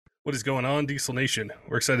What is going on, Diesel Nation?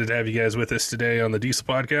 We're excited to have you guys with us today on the Diesel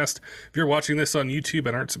Podcast. If you're watching this on YouTube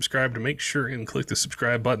and aren't subscribed, make sure and click the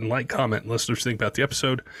subscribe button, like, comment, and let us think about the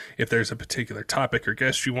episode. If there's a particular topic or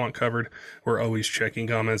guest you want covered, we're always checking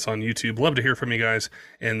comments on YouTube. Love to hear from you guys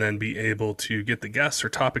and then be able to get the guests or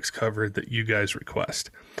topics covered that you guys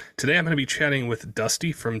request. Today I'm going to be chatting with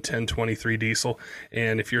Dusty from 1023 Diesel,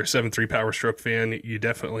 and if you're a 7.3 Power Stroke fan, you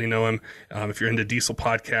definitely know him. If you're into Diesel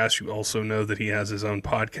podcasts, you also know that he has his own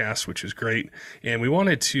podcast, which is great. And we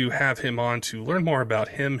wanted to have him on to learn more about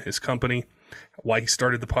him, his company, why he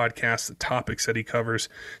started the podcast, the topics that he covers.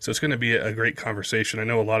 So it's going to be a great conversation. I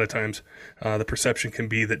know a lot of times the perception can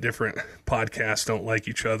be that different podcasts don't like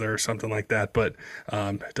each other or something like that. But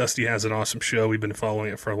Dusty has an awesome show. We've been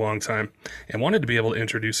following it for a long time and wanted to be able to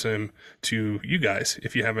introduce him to you guys.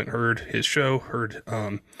 If you haven't heard his show, heard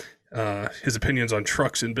his opinions on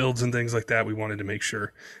trucks and builds and things like that, we wanted to make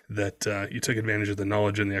sure that you took advantage of the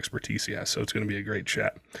knowledge and the expertise he has. So it's going to be a great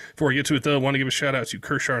chat. Before we get to it, though, I want to give a shout out to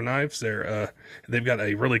Kershaw Knives. They've got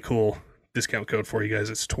a really cool discount code for you guys.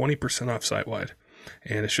 It's 20% off site-wide,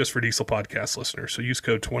 and it's just for Diesel podcast listeners. So use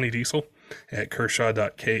code 20diesel at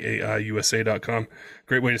kershaw.kaiusa.com.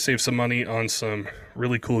 Great way to save some money on some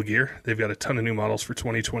really cool gear. They've got a ton of new models for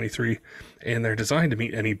 2023, and they're designed to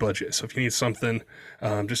meet any budget. So if you need something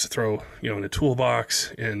just to throw, in a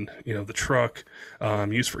toolbox, in, the truck,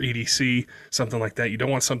 used for EDC, something like that, you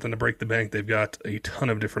don't want something to break the bank, they've got a ton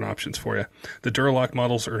of different options for you. The Duralock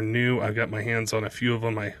models are new. I've got my hands on a few of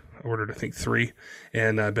them. I ordered, I think, 3,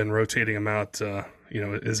 and I've been rotating them out,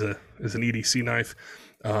 as an EDC knife.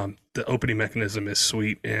 The opening mechanism is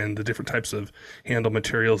sweet, and the different types of handle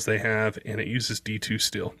materials they have, and it uses D2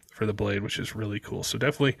 steel for the blade, which is really cool. So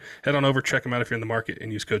definitely head on over, check them out if you're in the market,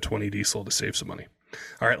 and use code 20diesel to save some money.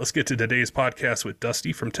 All right, let's get to today's podcast with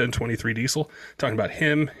Dusty from 1023 Diesel, talking about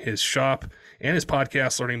him, his shop, and his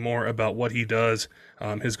podcast, learning more about what he does,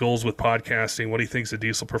 his goals with podcasting, what he thinks of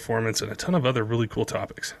diesel performance, and a ton of other really cool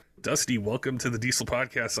topics. Dusty, welcome to the Diesel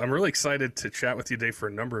Podcast. I'm really excited to chat with you today for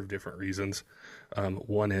a number of different reasons.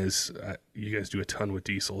 One is you guys do a ton with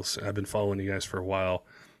diesels. I've been following you guys for a while.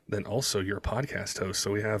 Then also you're a podcast host,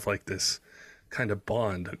 so we have like this kind of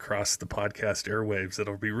bond across the podcast airwaves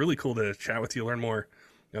that'll be really cool to chat with you, learn more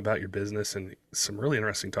about your business, and some really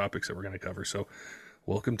interesting topics that we're going to cover. So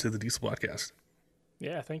welcome to the Diesel Podcast.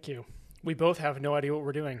 Yeah, thank you. We both have no idea what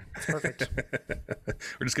we're doing. It's perfect.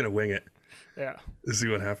 We're just going to wing it. Yeah. See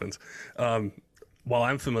what happens. While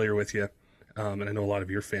I'm familiar with you, and I know a lot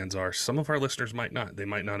of your fans are, some of our listeners might not. They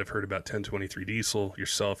might not have heard about 1023 Diesel,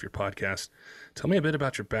 yourself, your podcast. Tell me a bit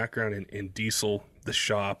about your background in diesel, the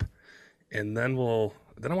shop, and then I want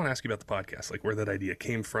to ask you about the podcast, like where that idea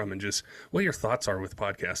came from and just what your thoughts are with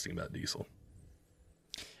podcasting about diesel.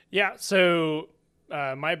 Yeah, so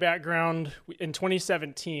my background, in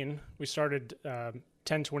 2017, we started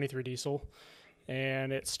 1023 Diesel,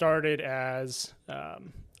 and it started as I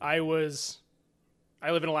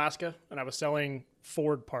live in Alaska, and I was selling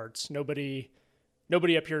Ford parts. Nobody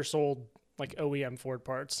up here sold like OEM Ford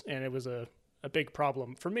parts, and it was a big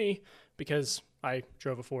problem for me because I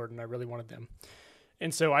drove a Ford and I really wanted them.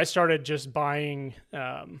 And so I started just buying,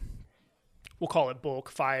 we'll call it bulk,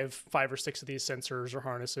 five or six of these sensors or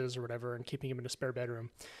harnesses or whatever, and keeping them in a spare bedroom.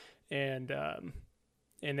 And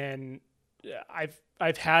then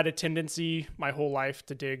I've had a tendency my whole life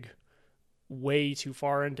to dig way too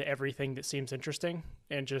far into everything that seems interesting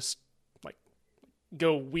and just like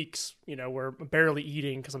go weeks, where I'm barely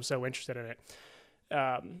eating because I'm so interested in it.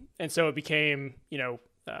 And so it became,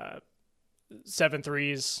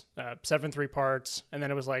 7.3s, 7.3 parts. And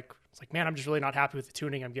then it's like, man, I'm just really not happy with the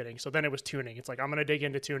tuning I'm getting. So then it was tuning. It's like, I'm going to dig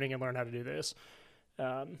into tuning and learn how to do this.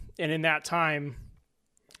 And in that time,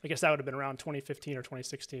 I guess that would have been around 2015 or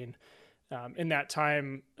 2016. In that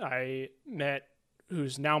time, I met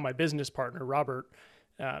who's now my business partner, Robert,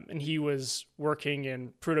 and he was working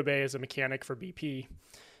in Prudhoe Bay as a mechanic for BP.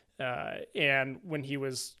 And when he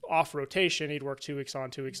was off rotation, he'd work 2 weeks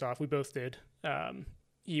on, 2 weeks off. We both did.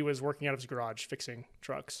 He was working out of his garage fixing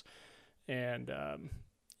trucks. And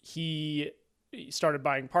he started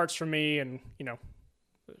buying parts from me, and,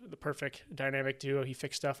 the perfect dynamic duo. He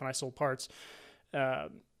fixed stuff and I sold parts.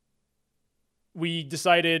 We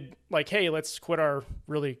decided, like, hey, let's quit our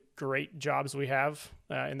really great jobs we have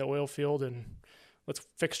in the oil field, and let's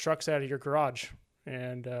fix trucks out of your garage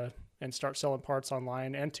and start selling parts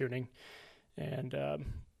online and tuning. And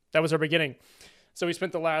that was our beginning. So we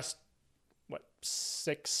spent the last,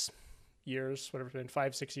 6 years, whatever it's been,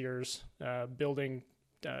 5-6 years, building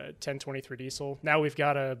 1023 Diesel. Now we've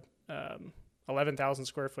got a 11,000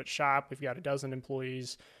 square foot shop. We've got a dozen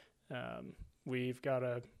employees. We've got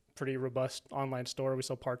a pretty robust online store. We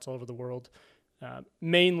sell parts all over the world,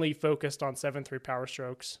 mainly focused on 7.3 Power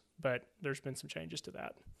Strokes, but there's been some changes to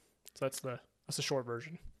that. So that's the short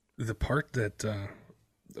version. The part that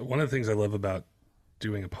one of the things I love about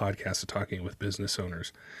doing a podcast and talking with business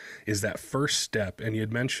owners is that first step. And you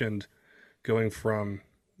had mentioned going from,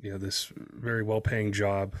 this very well-paying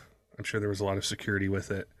job. I'm sure there was a lot of security with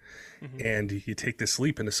it. Mm-hmm. And you take this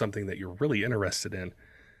leap into something that you're really interested in.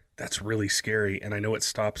 That's really scary. And I know it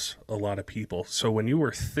stops a lot of people. So when you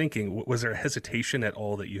were thinking, was there a hesitation at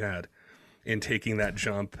all that you had in taking that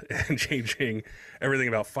jump and changing everything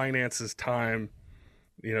about finances, time,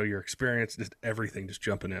 your experience, just everything, just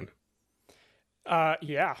jumping in?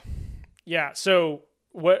 Yeah. So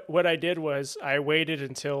what I did was I waited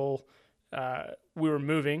until we were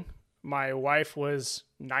moving. My wife was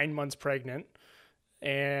 9 months pregnant,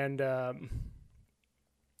 and I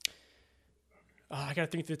got to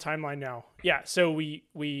think through the timeline now. Yeah. So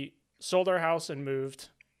we sold our house and moved,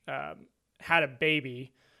 had a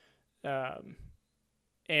baby. And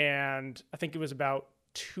I think it was about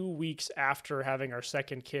 2 weeks after having our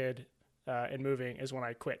second kid, and moving is when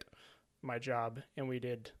I quit my job and we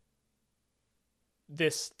did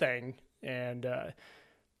this thing. And,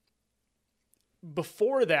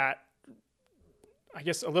 before that, I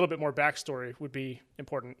guess a little bit more backstory would be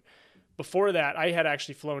important. Before that, I had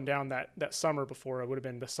actually flown down that summer before. It would have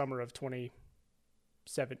been the summer of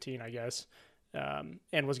 2017, I guess. And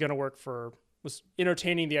was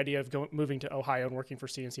entertaining the idea of moving to Ohio and working for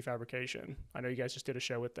CNC Fabrication. I know you guys just did a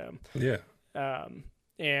show with them. Yeah.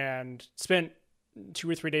 And spent 2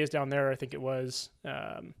 or 3 days down there, I think it was.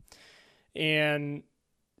 And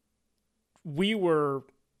we were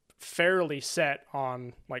fairly set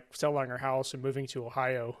on like selling our house and moving to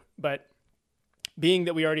Ohio. But being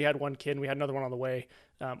that we already had one kid and we had another one on the way,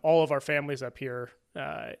 all of our families up here,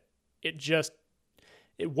 it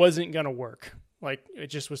wasn't going to work. Like, it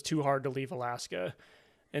just was too hard to leave Alaska.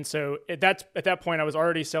 And so at that point, I was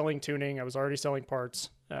already selling tuning. I was already selling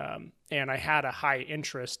parts. And I had a high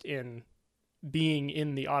interest in being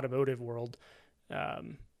in the automotive world.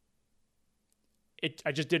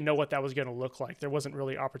 I just didn't know what that was going to look like. There wasn't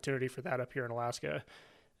really opportunity for that up here in Alaska.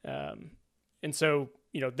 And so,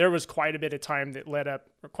 there was quite a bit of time that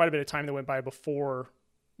went by before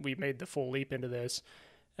we made the full leap into this.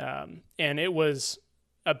 And it was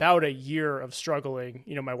about a year of struggling,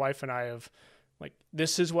 my wife and I, of like,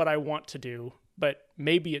 this is what I want to do, but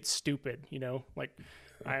maybe it's stupid, like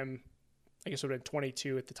I guess I would have been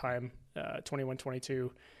 22 at the time, 21,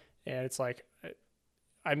 22. And it's like,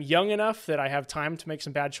 I'm young enough that I have time to make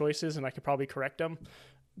some bad choices and I could probably correct them.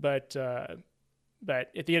 But at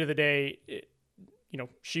the end of the day,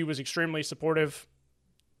 she was extremely supportive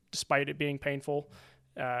despite it being painful.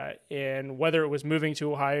 And whether it was moving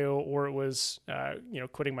to Ohio or it was,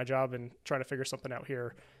 quitting my job and trying to figure something out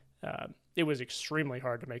here, it was extremely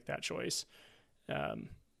hard to make that choice. I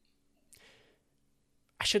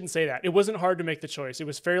shouldn't say that. It wasn't hard to make the choice. It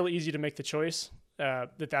was fairly easy to make the choice,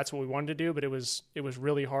 that's what we wanted to do, but it was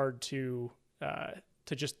really hard to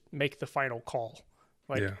just make the final call.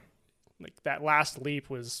 Like that last leap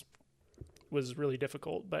was really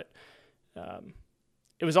difficult, but,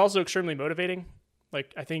 it was also extremely motivating.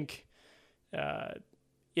 Like, I think,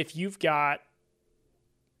 if the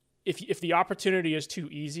opportunity is too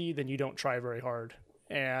easy, then you don't try very hard.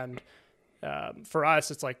 And, for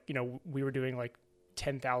us, it's like, we were doing like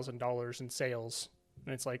 $10,000 in sales,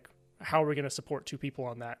 and it's like, how are we going to support 2 people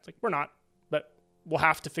on that? It's like, we're not, but we'll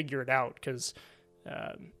have to figure it out. Cause,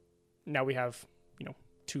 now we have,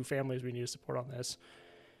 2 families we need to support on this.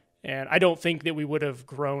 And I don't think that we would have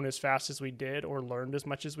grown as fast as we did or learned as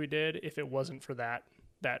much as we did if it wasn't for that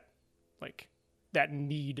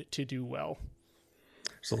need to do well.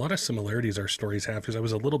 There's a lot of similarities our stories have, because I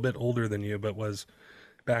was a little bit older than you, but was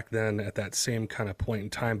back then at that same kind of point in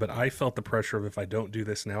time. But I felt the pressure of, if I don't do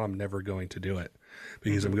this now, I'm never going to do it,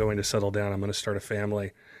 because I'm going to settle down. I'm going to start a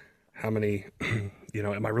family. How many,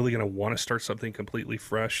 am I really going to want to start something completely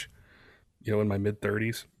fresh, in my mid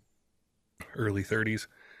 30s, early 30s?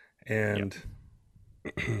 And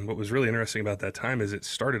what was really interesting about that time is it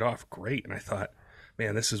started off great. And I thought,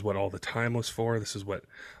 man, this is what all the time was for. This is what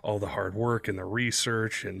all the hard work and the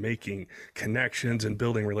research and making connections and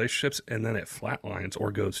building relationships. And then it flatlines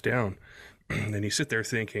or goes down. And you sit there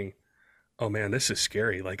thinking, oh man, this is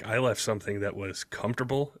scary. Like, I left something that was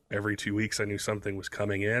comfortable. Every 2 weeks I knew something was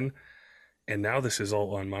coming in. And now this is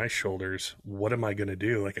all on my shoulders. What am I going to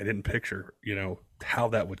do? Like, I didn't picture, how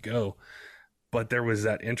that would go. But there was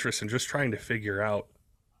that interest in just trying to figure out,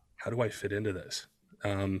 how do I fit into this?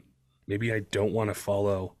 Maybe I don't want to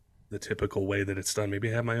follow the typical way that it's done. Maybe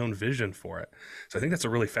I have my own vision for it. So I think that's a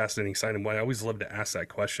really fascinating side. And why I always love to ask that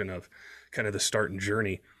question of kind of the start and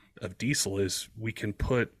journey of diesel is we can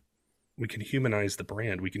humanize the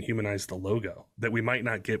brand. We can humanize the logo that we might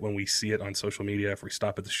not get when we see it on social media. If we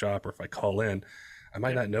stop at the shop or if I call in, I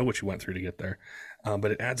might not know what you went through to get there.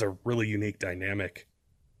 But it adds a really unique dynamic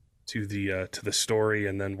to the story,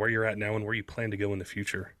 and then where you're at now and where you plan to go in the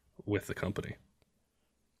future with the company.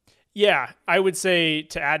 Yeah, I would say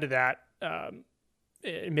to add to that,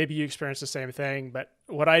 maybe you experienced the same thing, but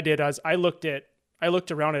what I did is I looked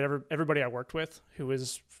around at everybody I worked with who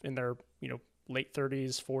was in their, late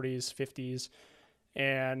 30s, 40s, 50s,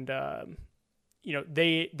 and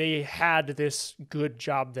they had this good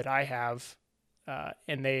job that I have,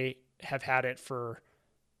 and they have had it for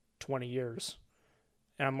 20 years.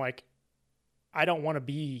 And I'm like, I don't want to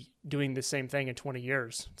be doing the same thing in 20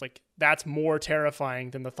 years. It's like, that's more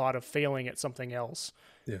terrifying than the thought of failing at something else.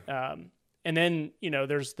 Yeah. And then,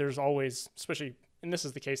 there's always, especially, and this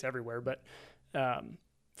is the case everywhere, but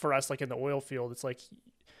for us, like in the oil field, it's like,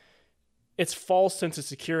 it's false sense of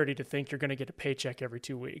security to think you're going to get a paycheck every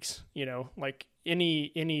 2 weeks. Like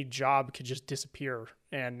any job could just disappear.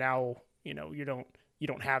 And now, you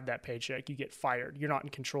don't have that paycheck. You get fired. You're not in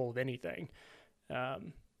control of anything.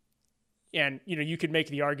 And, you could make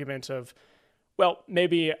the argument of, well,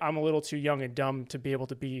 maybe I'm a little too young and dumb to be able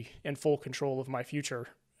to be in full control of my future.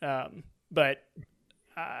 But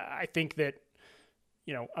I think that,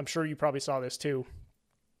 I'm sure you probably saw this too.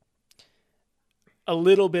 A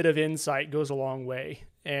little bit of insight goes a long way.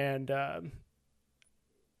 And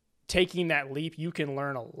taking that leap, you can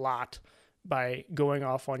learn a lot by going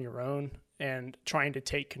off on your own and trying to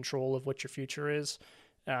take control of what your future is.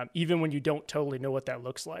 Even when you don't totally know what that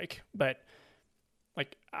looks like. But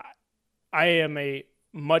like, I am a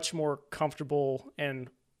much more comfortable and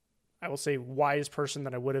I will say wise person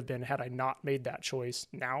than I would have been had I not made that choice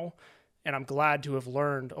now. And I'm glad to have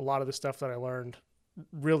learned a lot of the stuff that I learned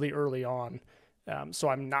really early on. So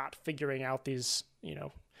I'm not figuring out these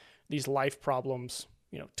life problems,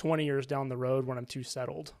 20 years down the road when I'm too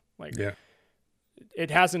settled. Like, yeah.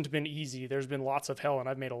 It hasn't been easy. There's been lots of hell and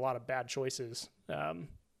I've made a lot of bad choices.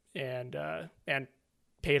 And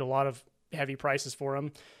paid a lot of heavy prices for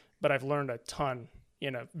them, but I've learned a ton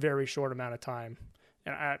in a very short amount of time.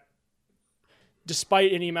 And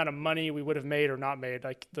despite any amount of money we would have made or not made,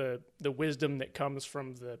 like the wisdom that comes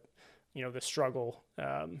from the struggle,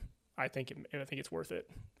 I think it's worth it.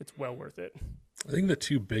 It's well worth it. I think the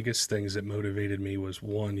two biggest things that motivated me was,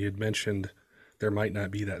 one, you'd mentioned there might not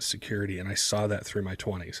be that security, and I saw that through my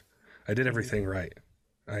 20s. I did everything right.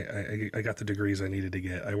 I got the degrees I needed to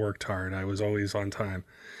get. I worked hard. I was always on time.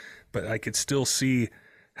 But I could still see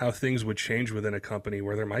how things would change within a company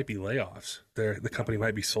where there might be layoffs. The company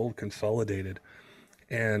might be sold, consolidated.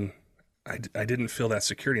 And I didn't feel that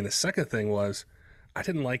security. And the second thing was I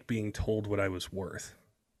didn't like being told what I was worth.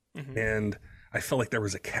 Mm-hmm. And I felt like there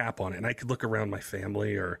was a cap on it. And I could look around my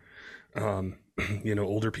family or,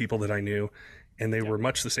 older people that I knew, and they were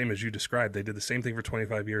much the same as you described. They did the same thing for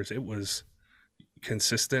 25 years. It was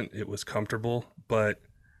consistent. It was comfortable, but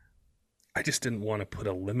I just didn't want to put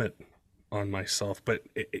a limit on myself. But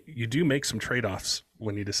you do make some trade-offs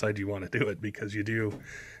when you decide you want to do it, because you do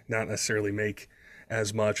not necessarily make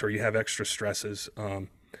as much, or you have extra stresses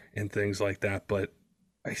and things like that. But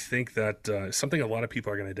I think that something a lot of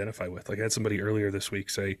people are going to identify with. Like, I had somebody earlier this week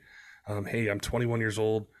say, hey, I'm 21 years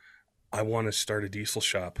old. I want to start a diesel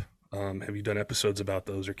shop. Have you done episodes about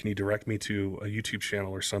those, or can you direct me to a YouTube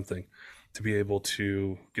channel or something to be able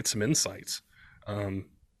to get some insights? And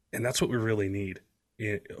that's what we really need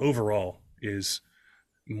overall, is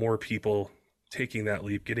more people taking that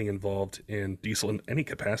leap, getting involved in diesel in any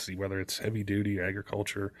capacity, whether it's heavy duty,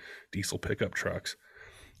 agriculture, diesel pickup trucks.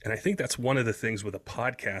 And I think that's one of the things with a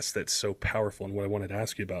podcast that's so powerful. And what I wanted to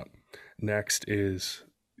ask you about next is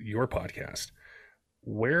your podcast.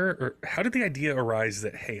 How did the idea arise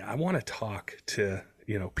that, hey, I want to talk to,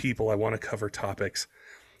 people, I want to cover topics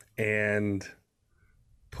and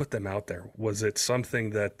put them out there? Was it something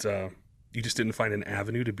that you just didn't find an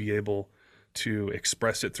avenue to be able to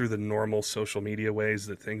express it through the normal social media ways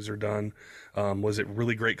that things are done? Was it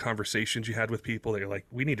really great conversations you had with people that you're like,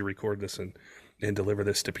 we need to record this and deliver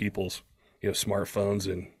this to people's,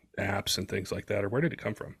 smartphones and apps and things like that? Or where did it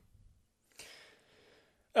come from?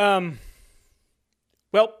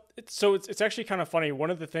 Well, it's actually kind of funny.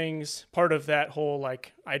 One of the things, part of that whole,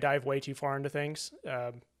 like, I dive way too far into things,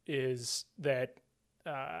 is that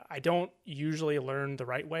I don't usually learn the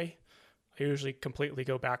right way. I usually completely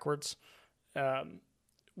go backwards.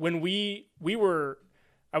 When we were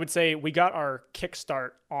I would say we got our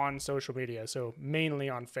kickstart on social media, so mainly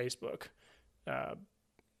on Facebook.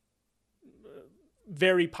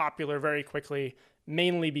 Very popular very quickly,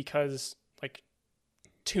 mainly because like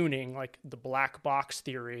tuning, like the black box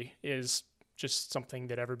theory, is just something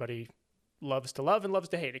that everybody loves to love and loves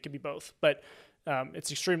to hate. It could be both, but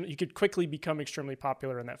it's extremely. You could quickly become extremely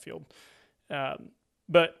popular in that field.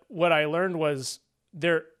 But what I learned was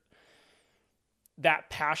that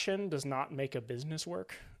passion does not make a business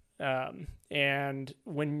work. And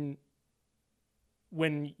when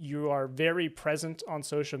you are very present on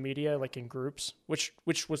social media, like in groups, which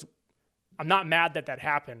was, I'm not mad that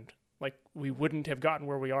happened. Like, we wouldn't have gotten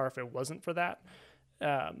where we are if it wasn't for that.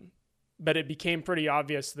 But it became pretty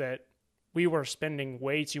obvious that we were spending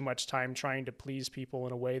way too much time trying to please people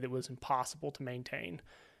in a way that was impossible to maintain.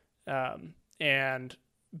 And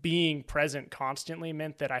being present constantly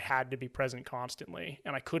meant that I had to be present constantly,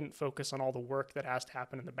 and I couldn't focus on all the work that has to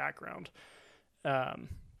happen in the background.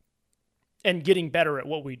 And getting better at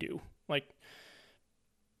what we do. Like,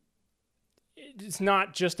 it's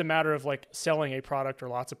not just a matter of like selling a product or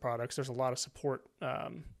lots of products. There's a lot of support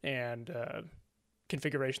and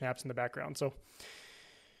configuration apps in the background. So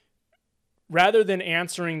rather than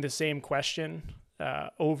answering the same question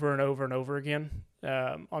over and over and over again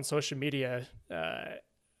on social media,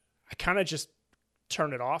 I kind of just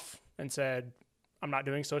turned it off and said, I'm not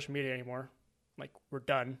doing social media anymore. Like, we're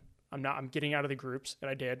done. I'm getting out of the groups. And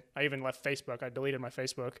I did. I even left Facebook. I deleted my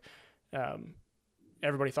Facebook.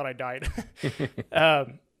 Everybody thought I died.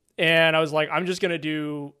 And I was like, I'm just going to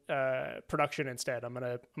do production instead. I'm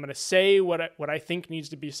going to say what I think needs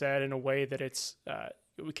to be said in a way that it's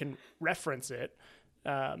we can reference it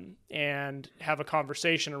and have a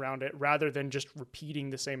conversation around it rather than just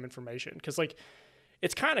repeating the same information. Because like,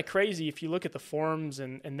 it's kind of crazy if you look at the forums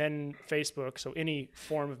and then Facebook, so any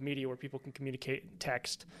form of media where people can communicate in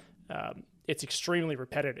text, it's extremely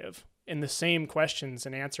repetitive. And the same questions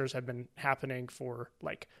and answers have been happening for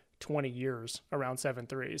like 20 years around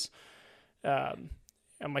 7.3s.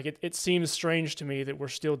 I'm like, it seems strange to me that we're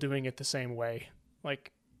still doing it the same way.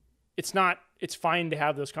 Like, it's fine to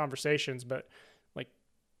have those conversations, but like,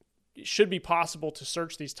 it should be possible to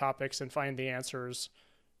search these topics and find the answers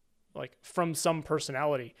like from some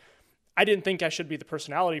personality. I didn't think I should be the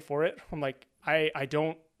personality for it. I'm like, I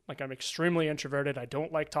don't, like, I'm extremely introverted. I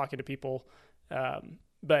don't like talking to people.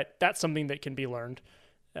 But that's something that can be learned.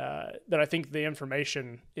 That I think the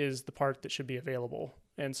information is the part that should be available.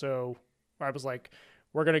 And so I was like,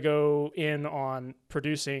 we're going to go in on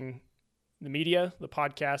producing the media, the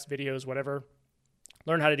podcast, videos, whatever,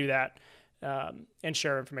 learn how to do that, and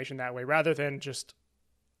share information that way rather than just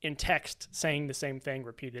in text saying the same thing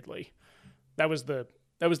repeatedly. That was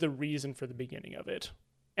the reason for the beginning of it.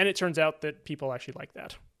 And it turns out that people actually like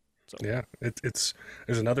that. So yeah, it's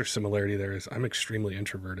there's another similarity there is I'm extremely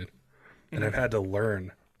introverted, and I've had to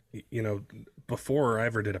learn, before I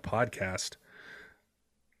ever did a podcast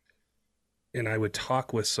and I would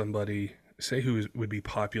talk with somebody, say, who would be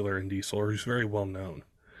popular in diesel or who's very well known.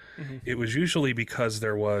 Mm-hmm. It was usually because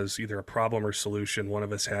there was either a problem or solution one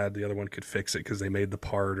of us had, the other one could fix it because they made the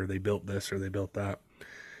part or they built this or they built that.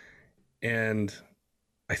 And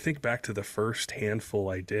I think back to the first handful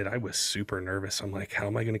I did, I was super nervous. I'm like, how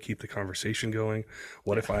am I going to keep the conversation going?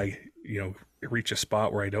 What if I, reach a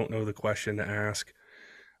spot where I don't know the question to ask?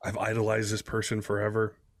 I've idolized this person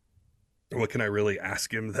forever. What can I really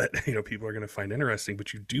ask him that, people are going to find interesting?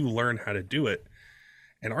 But you do learn how to do it.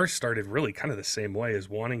 And ours started really kind of the same way, as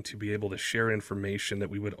wanting to be able to share information that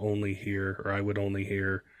we would only hear, or I would only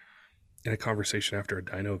hear in a conversation after a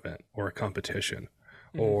dyno event or a competition.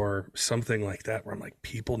 Mm-hmm. Or something like that, where I'm like,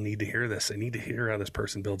 people need to hear this. They need to hear how this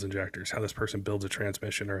person builds injectors, how this person builds a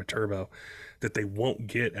transmission or a turbo that they won't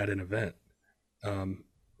get at an event.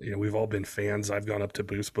 We've all been fans. I've gone up to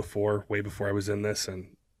booths before, way before I was in this,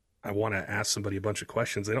 and I want to ask somebody a bunch of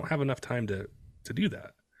questions. They don't have enough time to do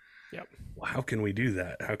that. Yep. Well, how can we do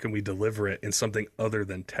that? How can we deliver it in something other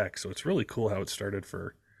than text? So it's really cool how it started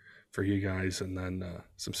for you guys, and then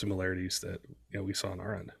some similarities that we saw on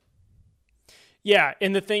our end. Yeah,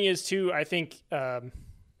 and the thing is too, I think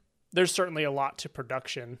there's certainly a lot to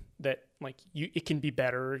production that it can be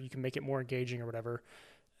better. You can make it more engaging or whatever.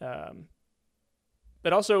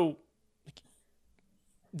 But also,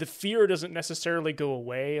 the fear doesn't necessarily go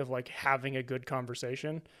away of having a good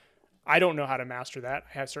conversation. I don't know how to master that.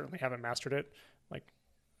 I certainly haven't mastered it.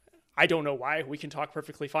 I don't know why. We can talk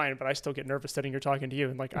perfectly fine, but I still get nervous sitting here talking to you.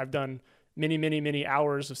 And I've done many, many, many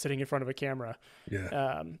hours of sitting in front of a camera.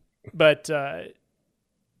 Yeah. But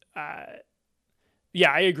I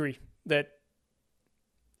agree that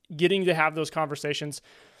getting to have those conversations,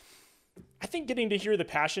 I think getting to hear the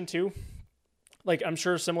passion too, like I'm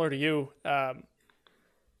sure similar to you,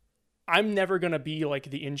 I'm never going to be like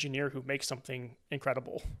the engineer who makes something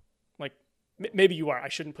incredible. Like maybe you are. I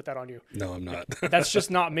shouldn't put that on you. No, I'm not. That's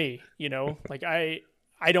just not me, you know? Like I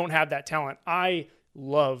don't have that talent. I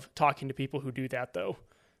love talking to people who do that though.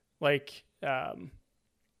 Like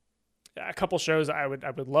a couple shows I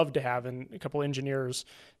would love to have, and a couple engineers,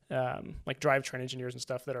 like drivetrain engineers and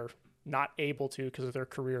stuff that are not able to because of their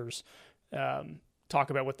careers, talk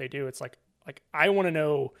about what they do. It's like I want to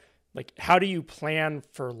know, like, how do you plan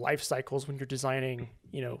for life cycles when you're designing,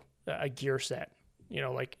 you know, a gear set? You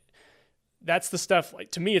know, like that's the stuff,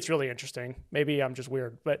 like, to me, it's really interesting. Maybe I'm just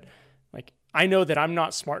weird, but like, I know that I'm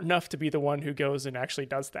not smart enough to be the one who goes and actually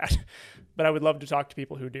does that, but I would love to talk to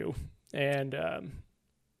people who do. And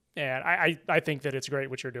I think that it's great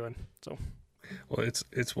what you're doing. So, well,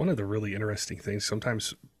 it's one of the really interesting things.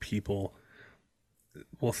 Sometimes people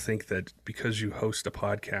will think that because you host a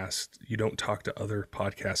podcast, you don't talk to other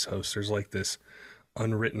podcast hosts. There's like this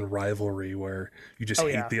unwritten rivalry where you just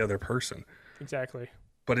hate the other person. Exactly.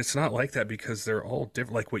 But it's not like that, because they're all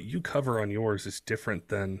different. Like what you cover on yours is different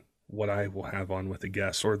than what I will have on with a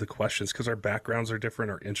guest, or the questions, because our backgrounds are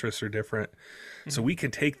different, our interests are different. Mm-hmm. So we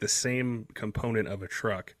can take the same component of a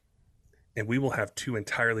truck and we will have two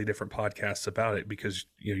entirely different podcasts about it, because,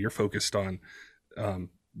 you know, you're focused on,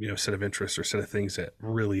 you know, set of interests or set of things that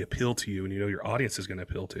really appeal to you and, you know, your audience is going to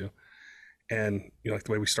appeal to. And, you know, like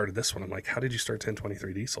the way we started this one, I'm like, how did you start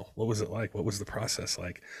 1023 Diesel? What was it like? What was the process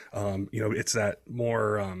like? You know, it's that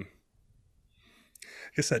more, I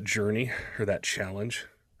guess that journey or that challenge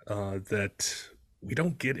that we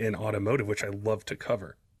don't get in automotive, which I love to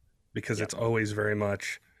cover, because it's always very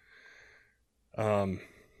much,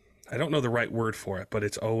 I don't know the right word for it, but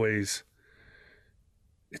it's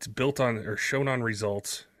built on or shown on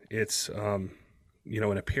results. It's, you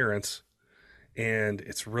know, an appearance, and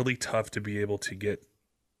it's really tough to be able to get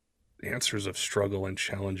answers of struggle and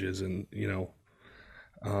challenges. And, you know,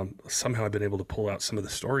 somehow I've been able to pull out some of the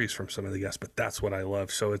stories from some of the guests, but that's what I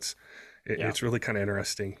love. So it's really kind of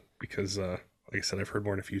interesting, because, like I said, I've heard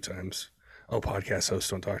more than a few times, oh, podcast hosts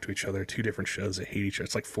don't talk to each other. Two different shows that hate each other.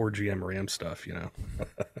 It's like 4 GM Ram stuff, you know?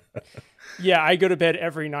 Yeah, I go to bed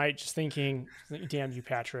every night just thinking, damn you,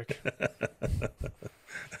 Patrick.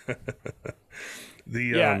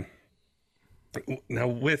 Now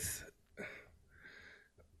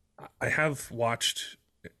I have watched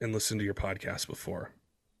and listened to your podcast before,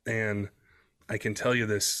 and I can tell you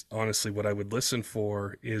this, honestly, what I would listen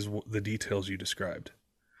for is the details you described.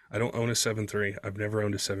 I don't own a 7.3. I've never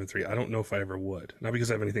owned a 7.3. I don't know if I ever would. Not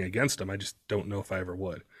because I have anything against them. I just don't know if I ever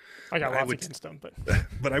would. I got lots against them, but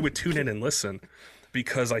but I would tune in and listen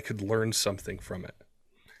because I could learn something from it.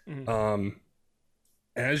 Mm-hmm.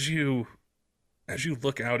 As you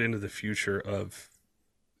look out into the future of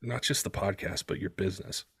not just the podcast, but your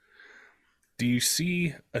business, do you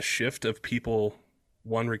see a shift of people,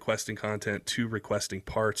 one, requesting content, two, requesting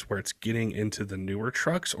parts, where it's getting into the newer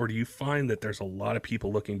trucks? Or do you find that there's a lot of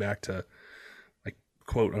people looking back to, like,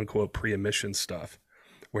 quote unquote pre-emission stuff,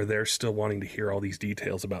 where they're still wanting to hear all these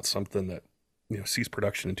details about something that, you know, ceased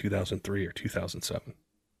production in 2003 or 2007?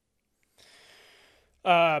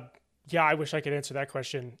 Yeah, I wish I could answer that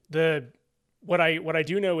question. What I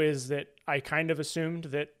do know is that I kind of assumed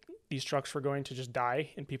that these trucks were going to just die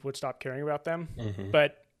and people would stop caring about them,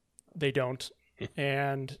 but they don't.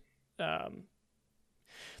 And the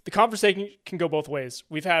conversation can go both ways.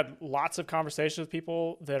 We've had lots of conversations with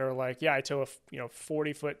people that are like, yeah, I tow a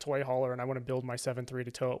 40-foot toy hauler and I want to build my 7.3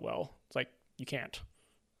 to tow it well. It's like, you can't.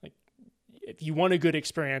 Like, if you want a good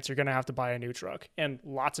experience, you're going to have to buy a new truck. And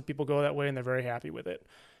lots of people go that way and they're very happy with it.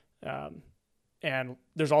 And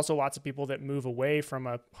there's also lots of people that move away from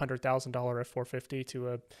a $100,000 F450 to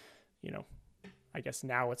a, I guess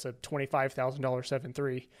now it's a $25,000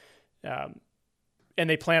 7.3. And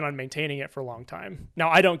they plan on maintaining it for a long time. Now,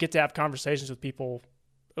 I don't get to have conversations with people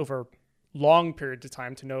over long periods of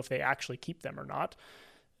time to know if they actually keep them or not.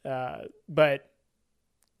 But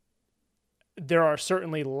there are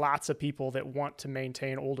certainly lots of people that want to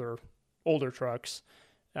maintain older trucks,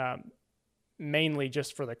 mainly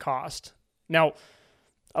just for the cost. Now,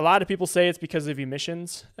 a lot of people say it's because of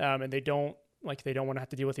emissions, and they don't want to have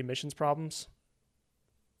to deal with emissions problems.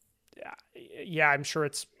 Yeah, I'm sure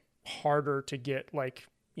it's harder to get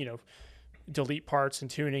delete parts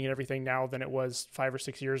and tuning and everything now than it was 5 or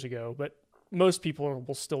 6 years ago, but most people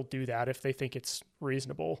will still do that if they think it's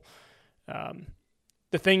reasonable.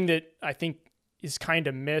 The thing that I think is kind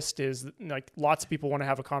of missed is lots of people want to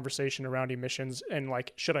have a conversation around emissions and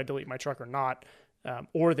should I delete my truck or not?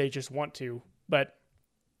 Or they just want to, but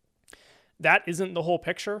that isn't the whole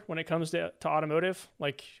picture when it comes to automotive.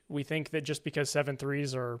 Like, we think that just because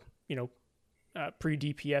 7.3s are,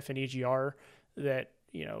 pre-DPF and EGR, that,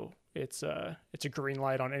 it's a green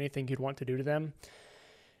light on anything you'd want to do to them.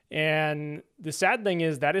 And the sad thing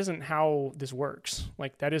is that isn't how this works.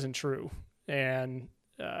 Like, that isn't true. And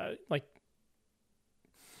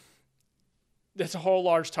that's a whole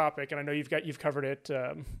large topic. And I know you've covered it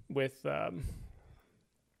with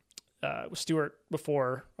Stuart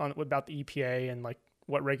before about the EPA and like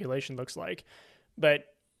what regulation looks like. But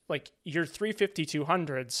like your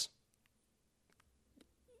 350-200s,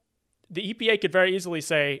 the EPA could very easily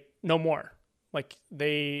say no more. Like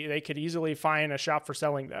they could easily fine a shop for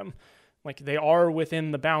selling them. Like, they are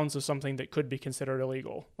within the bounds of something that could be considered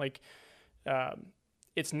illegal. Like,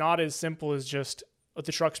 it's not as simple as just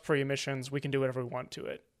the truck's pre-emissions, we can do whatever we want to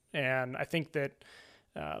it. And I think that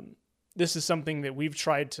this is something that we've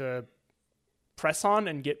tried to press on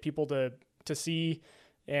and get people to see,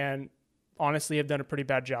 and honestly have done a pretty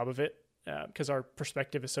bad job of it because our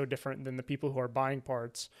perspective is so different than the people who are buying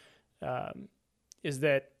parts. Is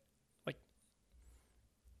that like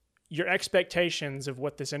your expectations of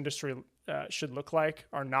what this industry should look like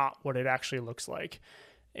are not what it actually looks like.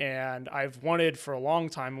 And I've wanted for a long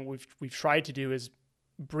time, what we've tried to do is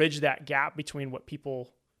bridge that gap between what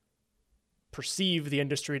people perceive the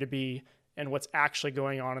industry to be and what's actually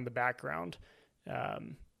going on in the background.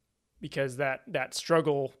 Because that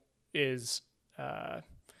struggle is,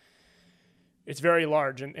 it's very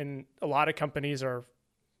large, and a lot of companies are,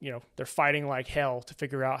 they're fighting like hell to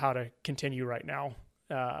figure out how to continue right now.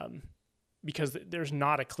 Because there's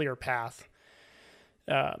not a clear path.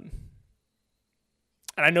 And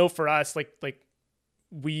I know for us, like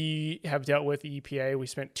we have dealt with the EPA. We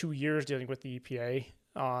spent 2 years dealing with the EPA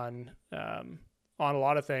on a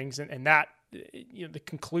lot of things, and that, the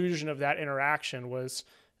conclusion of that interaction was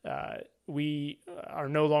we are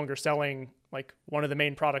no longer selling like one of the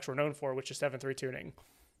main products we're known for, which is 7.3 tuning,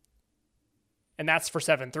 and that's for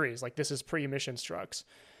 7.3s. Like, this is pre-emissions trucks,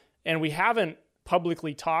 and we haven't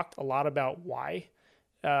publicly talked a lot about why,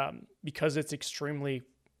 because it's extremely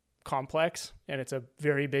complex and it's a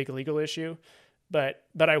very big legal issue. But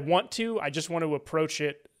I just want to approach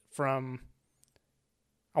it from,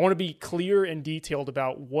 I want to be clear and detailed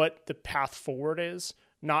about what the path forward is,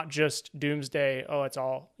 not just doomsday. Oh, it's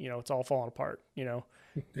all falling apart,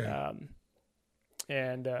 Yeah.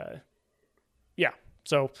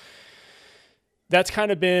 So that's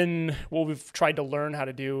kind of been what we've tried to learn how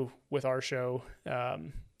to do with our show.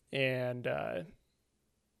 And I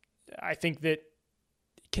think that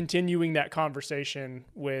continuing that conversation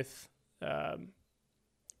with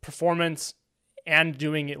performance and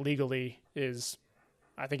doing it legally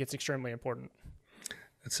I think it's extremely important.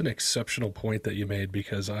 That's an exceptional point that you made,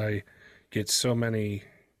 because I get so many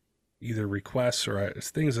either requests or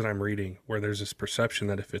things that I'm reading where there's this perception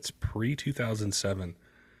that if it's pre-2007,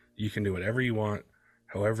 you can do whatever you want,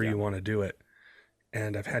 however you want to do it.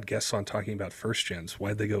 And I've had guests on talking about first gens.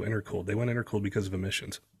 Why'd they go intercooled? They went intercooled because of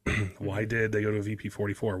emissions. Why did they go to a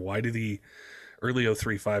VP44? Why do the early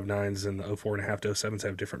 0359s and the 04.5 to 07s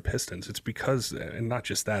have different pistons? It's because, and not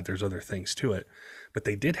just that, there's other things to it, but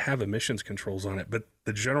they did have emissions controls on it. But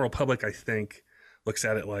the general public, I think, looks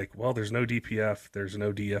at it like, well, there's no DPF, there's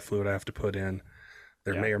no DEF fluid I have to put in.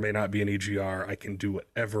 There may or may not be an EGR. I can do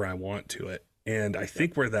whatever I want to it. And I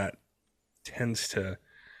think where that tends to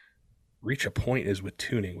reach a point is with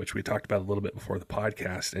tuning, which we talked about a little bit before the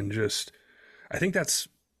podcast. And just, I think that's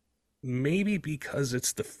maybe because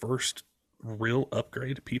it's the first real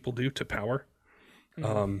upgrade people do to power.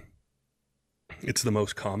 Mm-hmm. It's the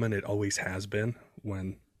most common. It always has been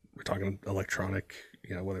when we're talking electronic,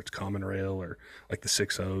 whether it's common rail or like the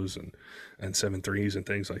 6.0s and 7.3s and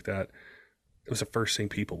things like that. It was the first thing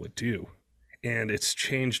people would do. And it's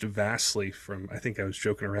changed vastly from, I think I was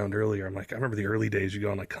joking around earlier. I'm like, I remember the early days, you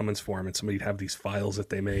go on like Cummins Forum and somebody'd have these files that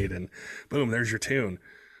they made and boom, there's your tune.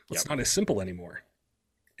 Well, it's not as simple anymore.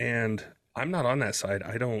 And I'm not on that side.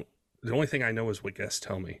 The only thing I know is what guests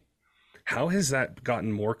tell me. How has that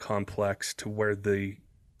gotten more complex to where the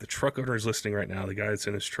truck owner is listening right now, the guy that's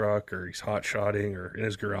in his truck or he's hot shotting or in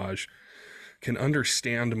his garage, can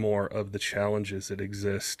understand more of the challenges that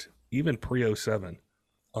exist, even pre-07,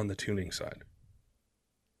 on the tuning side?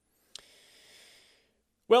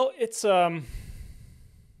 Well, it's I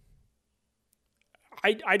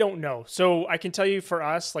don't know. So I can tell you for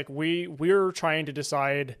us, like we're trying to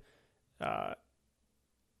decide,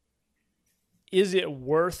 is it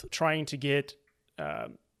worth trying to get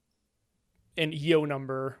an EO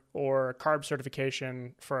number or carb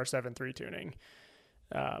certification for our 7.3 tuning?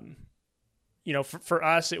 For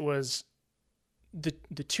us, it was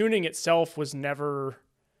the tuning itself was never,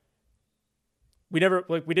 we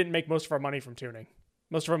didn't make most of our money from tuning.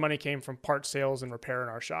 Most of our money came from part sales and repair in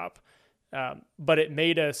our shop. But it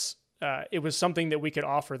made us, it was something that we could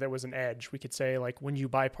offer that was an edge. We could say, like, when you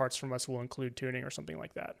buy parts from us, we'll include tuning or something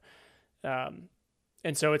like that.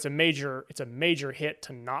 And so it's a major hit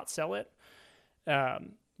to not sell it.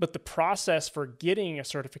 But the process for getting a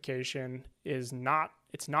certification it's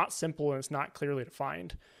not simple, and it's not clearly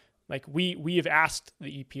defined. Like, we have asked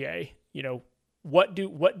the EPA, what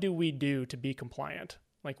do we do to be compliant?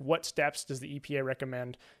 Like, what steps does the EPA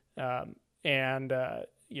recommend? How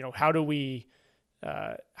do we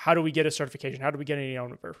get a certification? How do we get an EO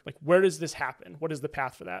number? Like, where does this happen? What is the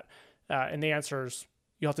path for that? And the answer is,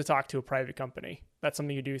 you'll have to talk to a private company. That's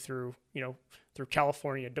something you do through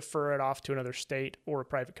California, defer it off to another state or a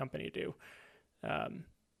private company to do.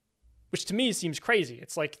 Which to me seems crazy.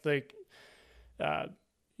 It's like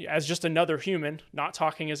as just another human, not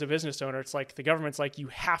talking as a business owner, it's like the government's like, you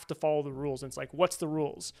have to follow the rules. And it's like, what's the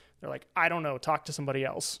rules? They're like, I don't know, talk to somebody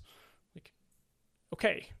else. Like,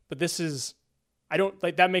 okay, but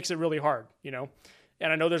that makes it really hard,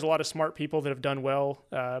 And I know there's a lot of smart people that have done well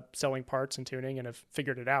selling parts and tuning and have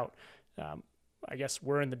figured it out. I guess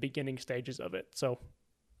we're in the beginning stages of it. So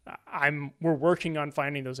we're working on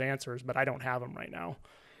finding those answers, but I don't have them right now.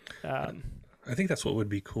 I think that's what would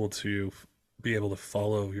be cool to be able to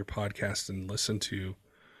follow your podcast and listen to,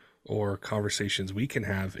 or conversations we can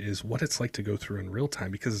have, is what it's like to go through in real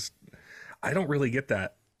time, because I don't really get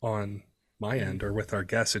that on my end or with our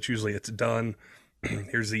guests. It's done.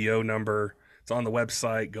 Here's the EO number. It's on the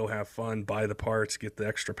website. Go have fun, buy the parts, get the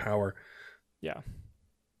extra power. Yeah.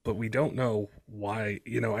 But we don't know why.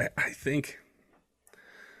 I think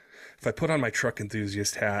if I put on my truck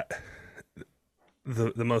enthusiast hat,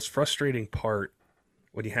 the most frustrating part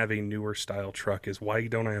when you have a newer style truck is, why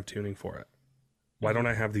don't I have tuning for it? Why don't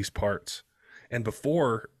I have these parts? And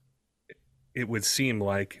before, it would seem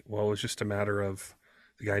like, well, it was just a matter of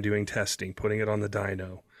the guy doing testing, putting it on the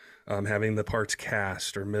dyno, having the parts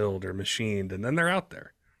cast or milled or machined, and then they're out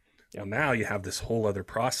there. Well, now you have this whole other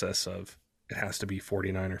process of, it has to be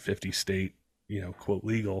 49 or 50 state, quote,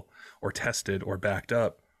 legal or tested or backed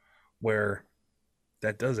up, where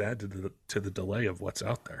that does add to the delay of what's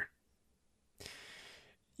out there.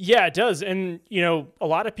 Yeah, it does. And, a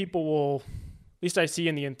lot of people will, at least I see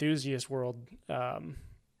in the enthusiast world, and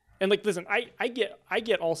like, listen, I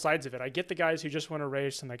get all sides of it. I get the guys who just want to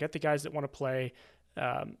race, and I get the guys that want to play.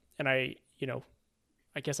 And I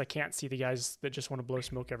guess I can't see the guys that just want to blow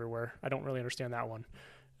smoke everywhere. I don't really understand that one.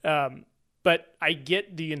 But I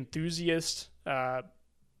get the enthusiast,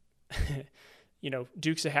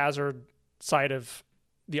 Dukes of Hazzard side of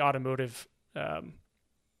the automotive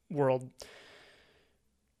world.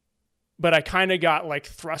 But I kind of got like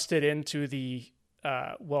thrusted into the,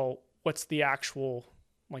 what's the actual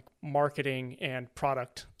like marketing and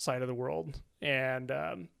product side of the world? And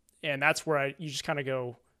that's where you just kind of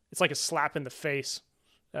go, it's like a slap in the face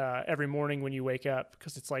every morning when you wake up,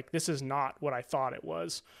 because it's like, this is not what I thought it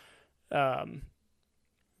was. I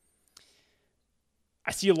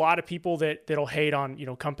see a lot of people that'll hate on,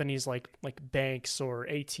 companies like Banks or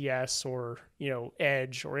ATS or,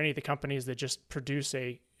 Edge, or any of the companies that just produce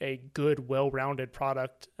a good, well-rounded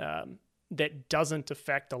product that doesn't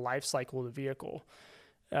affect the life cycle of the vehicle.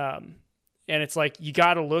 And it's like, you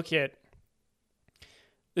got to look at,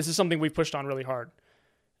 this is something we've pushed on really hard.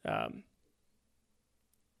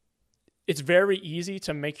 It's very easy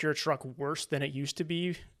to make your truck worse than it used to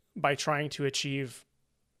be by trying to achieve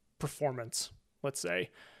performance, let's say.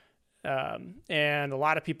 And a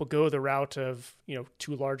lot of people go the route of,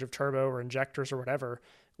 too large of turbo or injectors or whatever,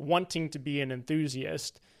 wanting to be an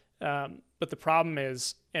enthusiast. But the problem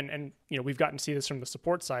is, and we've gotten to see this from the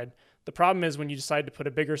support side, the problem is when you decide to put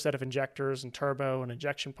a bigger set of injectors and turbo and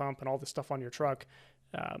injection pump and all this stuff on your truck,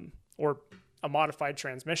 or a modified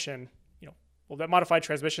transmission, that modified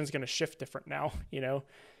transmission is going to shift different now,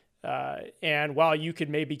 and while you could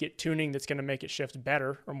maybe get tuning that's going to make it shift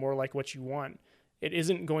better or more like what you want, it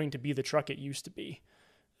isn't going to be the truck it used to be.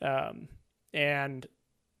 And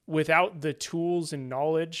without the tools and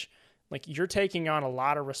knowledge, like, you're taking on a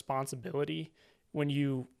lot of responsibility when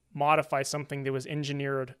you modify something that was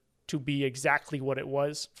engineered to be exactly what it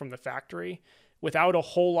was from the factory, without a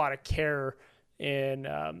whole lot of care in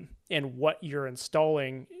what you're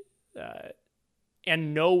installing,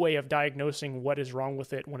 and no way of diagnosing what is wrong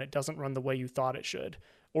with it when it doesn't run the way you thought it should.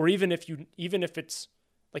 Or even if it's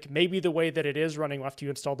like, maybe the way that it is running after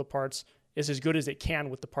you install the parts is as good as it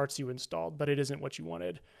can with the parts you installed, but it isn't what you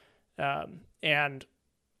wanted. And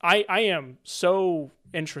I am so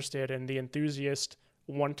interested in the enthusiast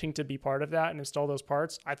wanting to be part of that and install those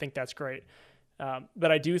parts, I think that's great.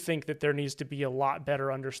 But I do think that there needs to be a lot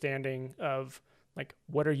better understanding of like,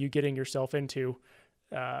 what are you getting yourself into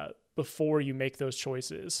before you make those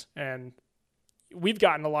choices. And we've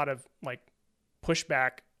gotten a lot of like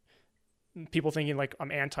pushback, people thinking like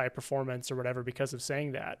I'm anti-performance or whatever because of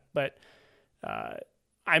saying that. But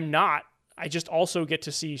I'm not. I just also get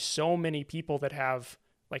to see so many people that have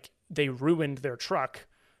like, they ruined their truck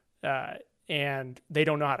and they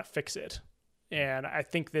don't know how to fix it. And I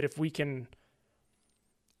think that if we can,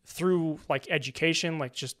 through like education,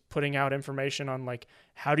 like just putting out information on like,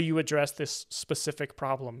 how do you address this specific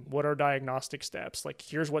problem? What are diagnostic steps? Like,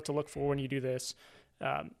 here's what to look for when you do this.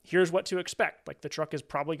 Here's what to expect. Like, the truck is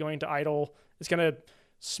probably going to idle. It's going to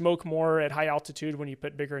smoke more at high altitude when you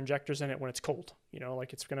put bigger injectors in it when it's cold,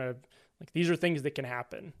 like it's going to, like, these are things that can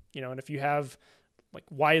happen, and if you have, like,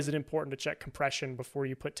 why is it important to check compression before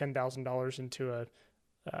you put $10,000 into a,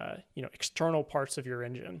 external parts of your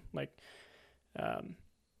engine? Like, I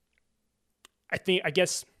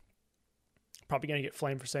guess probably going to get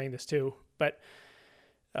flamed for saying this too, but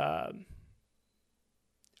I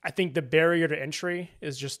think the barrier to entry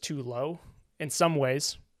is just too low in some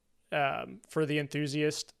ways for the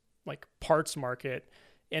enthusiast, like, parts market,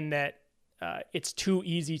 in that it's too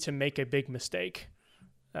easy to make a big mistake.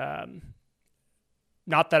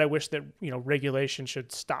 Not that I wish that, regulation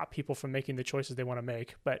should stop people from making the choices they want to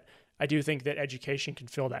make, but I do think that education can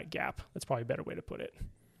fill that gap. That's probably a better way to put it.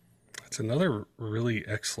 That's another really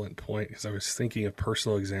excellent point, because I was thinking of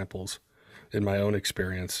personal examples in my own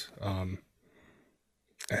experience.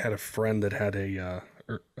 I had a friend that had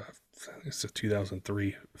it's a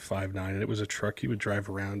 2003 5.9, and it was a truck he would drive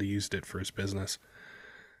around. He used it for his business.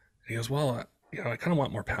 And he goes, well, I kind of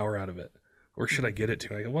want more power out of it. Where should I get it to?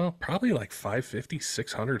 And I go, well, probably like 550,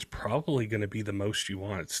 600 is probably going to be the most you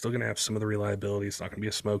want. It's still going to have some of the reliability. It's not going to be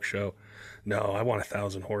a smoke show. No, I want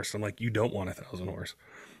 1,000 horse. I'm like, you don't want 1,000 horse.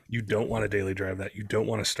 You don't want to daily drive that. You don't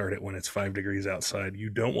want to start it when it's 5 degrees outside. You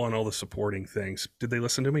don't want all the supporting things. Did they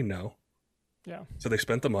listen to me? No. Yeah. So they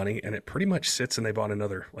spent the money, and it pretty much sits, and they bought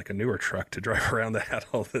another, like a newer truck to drive around that had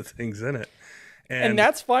all the things in it. And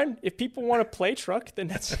that's fine. If people want to play truck, then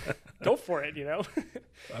that's go for it,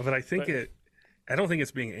 But I think I don't think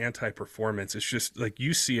it's being anti-performance. It's just like,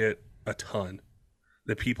 you see it a ton,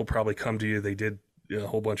 that people probably come to you. They did a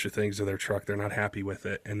whole bunch of things to their truck. They're not happy with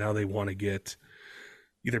it. And now they want to get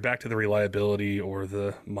either back to the reliability or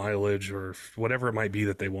the mileage or whatever it might be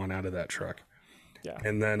that they want out of that truck. Yeah.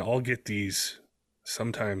 And then I'll get these,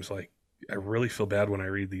 sometimes, like, I really feel bad when I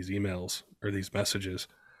read these emails or these messages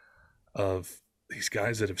of these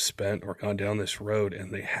guys that have spent or gone down this road,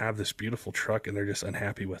 and they have this beautiful truck and they're just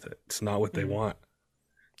unhappy with it. It's not what they want.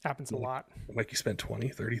 Happens a lot. Like, you spent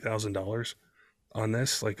 $20,000-$30,000 on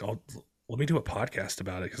this. Like, let me do a podcast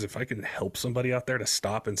about it. Because if I can help somebody out there to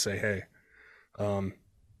stop and say, hey,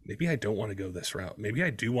 maybe I don't want to go this route. Maybe I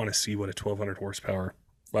do want to see what a 1,200 horsepower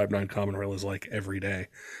 5.9 common rail is like every day.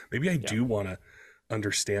 Maybe I do want to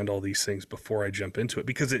understand all these things before I jump into it,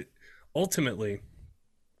 because it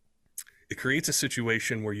creates a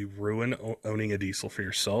situation where you ruin owning a diesel for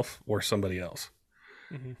yourself or somebody else,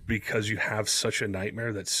 because you have such a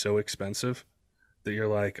nightmare that's so expensive that you're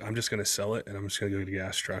like, I'm just going to sell it and I'm just going to go get a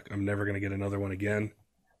gas truck. I'm never going to get another one again.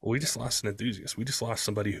 Well, we just lost an enthusiast. We just lost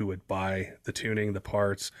somebody who would buy the tuning, the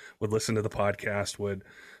parts, would listen to the podcast, would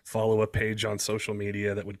follow a page on social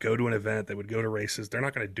media, that would go to an event, that would go to races. They're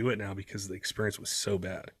not going to do it now because the experience was so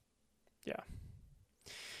bad. Yeah.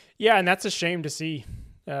 Yeah. And that's a shame to see.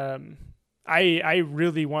 I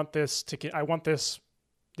really want this this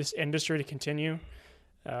industry to continue.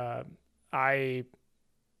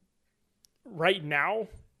 Right now,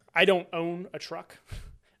 I don't own a truck.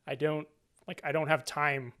 I don't have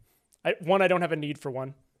time. I don't have a need for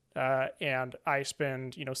one. And I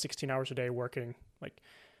spend, 16 hours a day working. Like,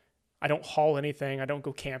 I don't haul anything. I don't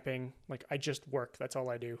go camping. Like, I just work. That's all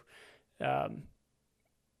I do. And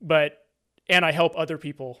I help other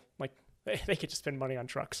people. Like, they get to spend money on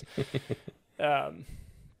trucks. But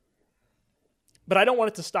I don't want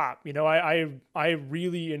it to stop. I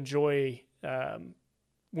really enjoy,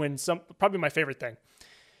 when probably my favorite thing.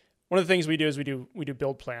 One of the things we do is we do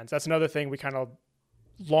build plans. That's another thing we kind of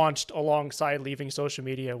launched alongside leaving social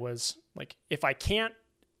media, was like, if I can't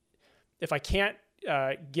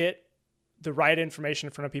get the right information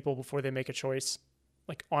in front of people before they make a choice,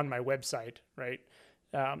 like on my website, right?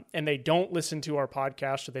 And they don't listen to our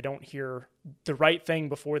podcast, or they don't hear the right thing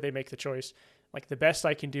before they make the choice. Like, the best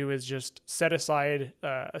I can do is just set aside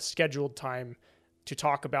a scheduled time to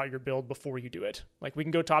talk about your build before you do it. Like, we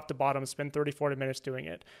can go top to bottom, spend 30, 40 minutes doing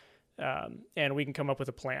it. And we can come up with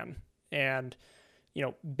a plan. And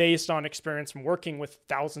based on experience from working with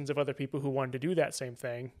thousands of other people who wanted to do that same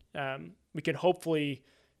thing, we could hopefully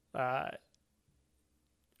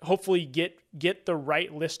get the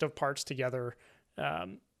right list of parts together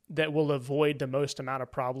that will avoid the most amount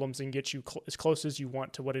of problems and get you as close as you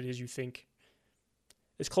want to what it is you think,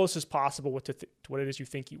 as close as possible to what it is you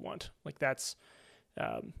think you want. Like that's,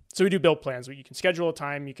 so we do build plans where you can schedule a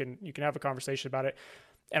time, you can have a conversation about it.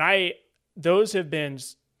 And those have been,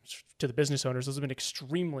 to the business owners, those have been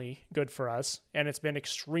extremely good for us. And it's been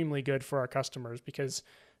extremely good for our customers because,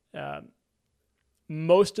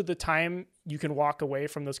 most of the time you can walk away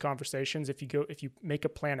from those conversations if you make a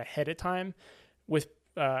plan ahead of time with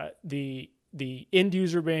the end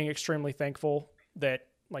user being extremely thankful that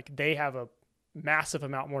like they have a massive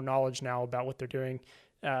amount more knowledge now about what they're doing.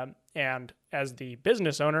 And as the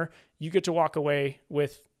business owner, you get to walk away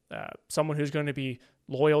with someone who's going to be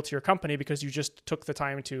loyal to your company because you just took the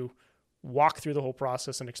time to walk through the whole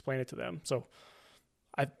process and explain it to them. So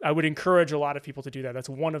I would encourage a lot of people to do that. That's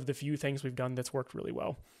one of the few things we've done that's worked really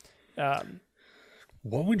well.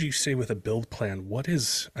 What would you say with a build plan?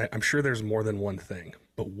 I'm sure there's more than one thing,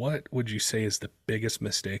 but what would you say is the biggest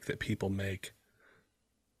mistake that people make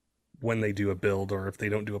when they do a build, or if they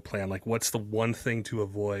don't do a plan? Like, what's the one thing to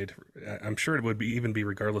avoid? I'm sure it would even be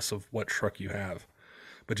regardless of what truck you have,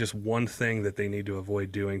 but just one thing that they need to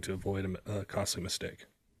avoid doing to avoid a costly mistake.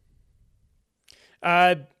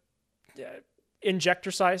 Injector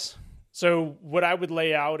size. So what I would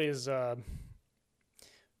lay out is, if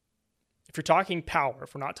you're talking power,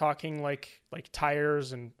 if we're not talking like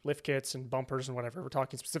tires and lift kits and bumpers and whatever, we're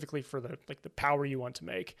talking specifically for the power you want to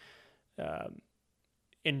make.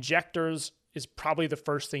 Injectors is probably the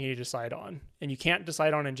first thing you decide on, and you can't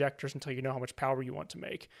decide on injectors until you know how much power you want to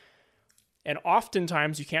make. And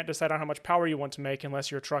oftentimes you can't decide on how much power you want to make unless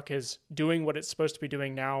your truck is doing what it's supposed to be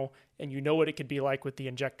doing now, and you know what it could be like with the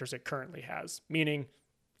injectors it currently has, meaning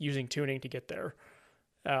using tuning to get there.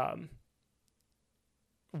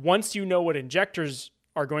 Once you know what injectors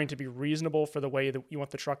are going to be reasonable for the way that you want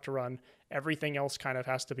the truck to run, everything else kind of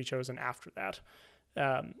has to be chosen after that.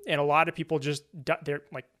 And a lot of people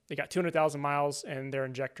they got 200,000 miles and their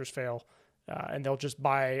injectors fail. And they'll just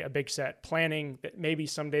buy a big set, planning that maybe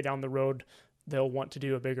someday down the road they'll want to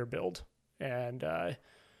do a bigger build. And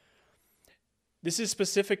this is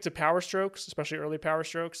specific to Power Strokes, especially early Power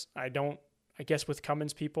Strokes. I guess with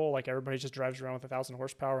Cummins people, like everybody just drives around with 1,000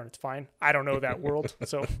 horsepower and it's fine. I don't know that world.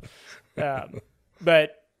 So,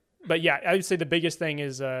 but yeah, I would say the biggest thing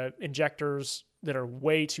is injectors that are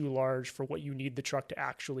way too large for what you need the truck to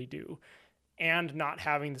actually do, and not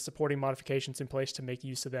having the supporting modifications in place to make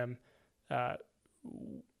use of them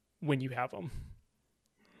when you have them.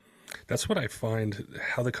 That's what I find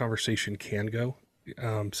how the conversation can go.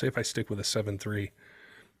 Say if I stick with a 7.3,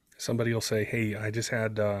 somebody will say, hey, I just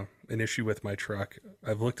had an issue with my truck.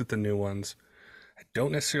 I've looked at the new ones. I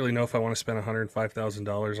don't necessarily know if I want to spend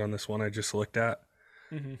 $105,000 on this one I just looked at.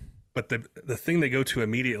 Mm-hmm. But the thing they go to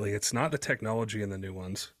immediately, it's not the technology in the new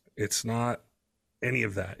ones. It's not any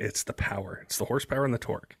of that. It's the power. It's the horsepower and the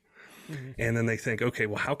torque. Mm-hmm. And then they think, okay,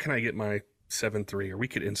 well, how can I get my 7.3, or we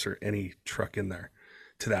could insert any truck in there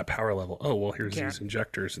to that power level? Oh, well, here's these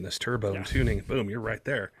injectors and this turbo and tuning. Boom, you're right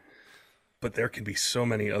there. But there can be so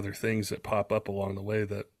many other things that pop up along the way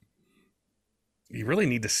that you really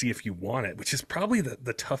need to see if you want it, which is probably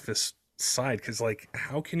the toughest side. Because, like,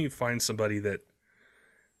 how can you find somebody that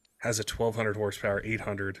has a 1,200 horsepower,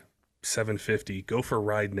 800, 750, go for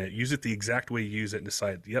riding it, use it the exact way you use it, and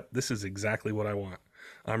decide, yep, this is exactly what I want.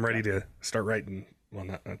 I'm ready to start writing. Well,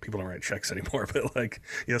 not people don't write checks anymore, but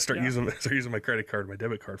start using my credit card, my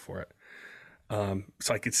debit card for it.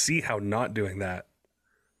 So I could see how not doing that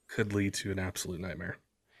could lead to an absolute nightmare.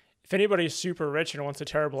 If anybody's super rich and wants a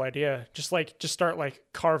terrible idea, just start like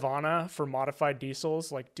Carvana for modified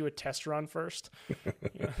diesels. Like, do a test run first.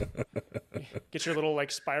 Get your little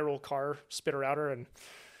like spiral car spitter outer, and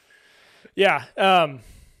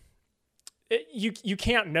you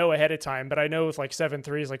can't know ahead of time. But I know with like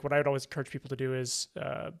 7.3s, like what I would always encourage people to do is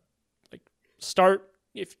start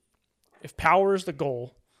if power is the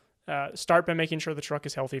goal. Start by making sure the truck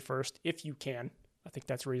is healthy first, if you can. I think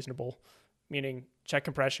that's reasonable. Meaning, check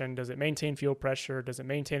compression. Does it maintain fuel pressure? Does it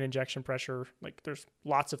maintain injection pressure? Like, there's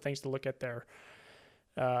lots of things to look at there.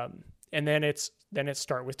 And then it's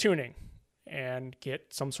start with tuning and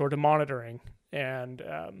get some sort of monitoring. And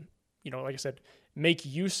like I said, make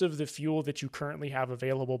use of the fuel that you currently have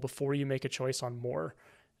available before you make a choice on more.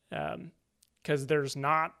 Because there's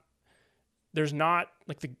not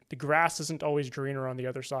like the grass isn't always greener on the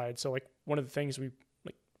other side. So like one of the things we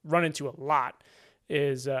like run into a lot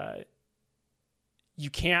is you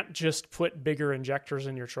can't just put bigger injectors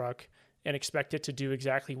in your truck and expect it to do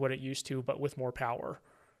exactly what it used to, but with more power.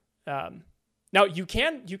 Now you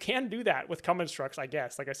can do that with Cummins trucks, I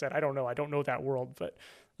guess. Like I said, I don't know that world, but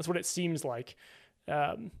that's what it seems like.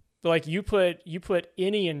 Like you put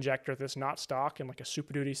any injector that's not stock in like a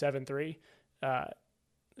Super Duty 7.3,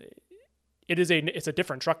 it's a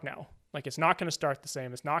different truck now. Like it's not going to start the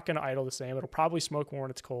same. It's not going to idle the same. It'll probably smoke more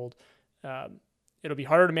when it's cold. It'll be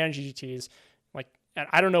harder to manage GTs. Like, and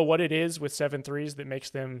I don't know what it is with 7.3s that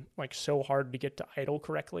makes them like so hard to get to idle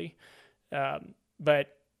correctly.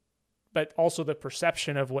 But also the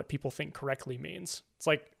perception of what people think correctly means. It's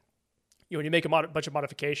like, when you make a bunch of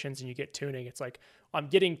modifications and you get tuning, it's like, I'm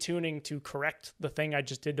getting tuning to correct the thing I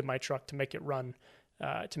just did to my truck to make it run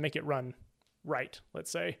right,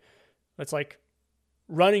 let's say. It's like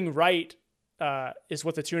running right is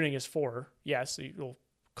what the tuning is for. Yes, it will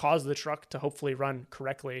cause the truck to hopefully run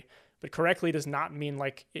correctly, but correctly does not mean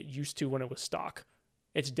like it used to when it was stock.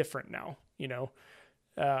 It's different now,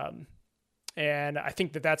 and I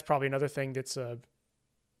think that's probably another thing that's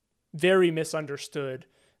very misunderstood,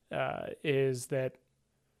 is that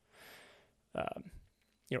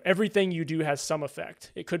everything you do has some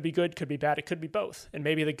effect. It could be good, could be bad, it could be both, and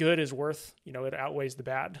maybe the good is worth it outweighs the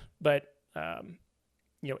bad. But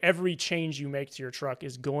every change you make to your truck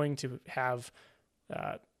is going to have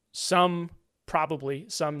probably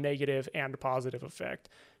some negative and positive effect.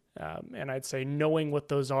 And I'd say knowing what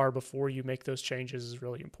those are before you make those changes is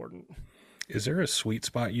really important. Is there a sweet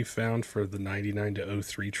spot you found for the 99 to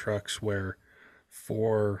 03 trucks where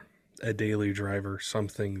for a daily driver,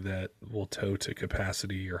 something that will tow to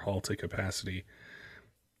capacity or haul to capacity,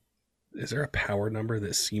 is there a power number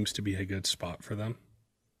that seems to be a good spot for them?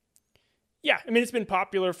 Yeah. I mean, it's been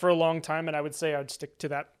popular for a long time, and I would say I'd stick to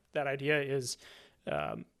that idea is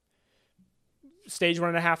stage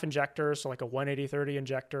 1.5 injector. So like a 180/30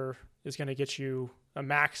 injector is going to get you a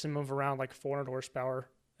maximum of around like 400 horsepower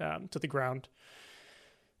to the ground.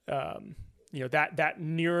 That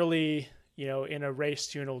nearly, in a race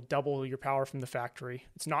tune will double your power from the factory.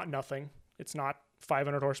 It's not nothing. It's not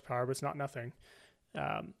 500 horsepower, but it's not nothing.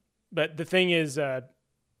 But the thing is,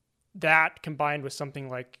 that combined with something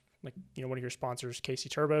like one of your sponsors, KC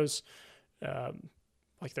Turbos,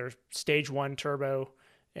 like their stage 1 turbo,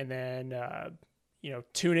 and then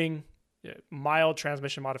tuning, mild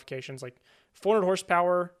transmission modifications, like 400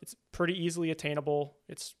 horsepower. It's pretty easily attainable.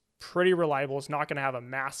 It's pretty reliable. It's not going to have a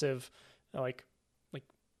massive, it's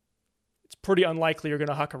pretty unlikely you're going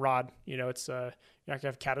to huck a rod. It's you're not going to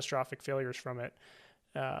have catastrophic failures from it,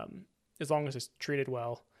 as long as it's treated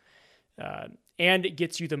well. And it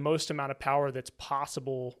gets you the most amount of power that's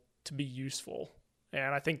possible to be useful.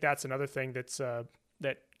 And I think that's another thing that's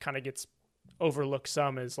that kind of gets overlooked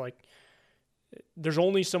some, is like there's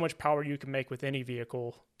only so much power you can make with any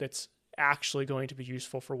vehicle that's actually going to be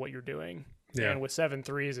useful for what you're doing. Yeah. And with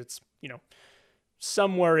 7.3s, it's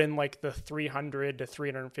somewhere in like the 300 to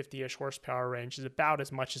 350-ish horsepower range is about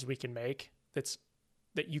as much as we can make that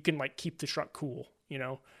you can like keep the truck cool,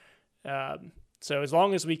 so as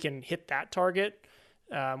long as we can hit that target,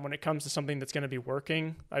 when it comes to something that's going to be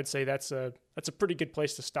working, I'd say that's a pretty good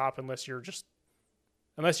place to stop, unless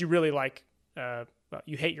you really like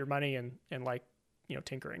you hate your money and like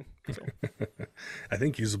tinkering. So. I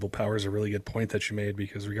think usable power is a really good point that you made,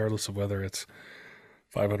 because regardless of whether it's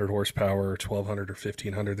 500 horsepower or 1200 or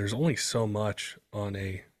 1500, there's only so much on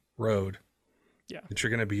a road that you're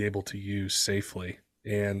going to be able to use safely.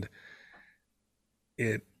 And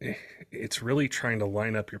it's really trying to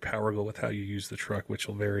line up your power goal with how you use the truck, which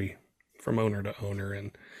will vary from owner to owner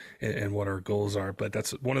and what our goals are. But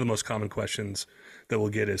that's one of the most common questions that we'll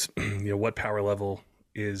get is, what power level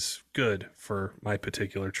is good for my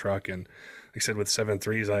particular truck. And like I said, with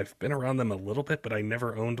 7.3s, I've been around them a little bit, but I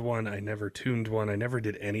never owned one. I never tuned one. I never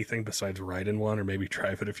did anything besides ride in one or maybe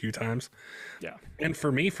drive it a few times. Yeah. And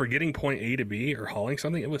for me, for getting point A to B or hauling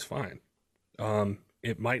something, it was fine.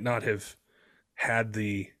 It might not have had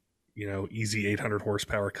the, easy 800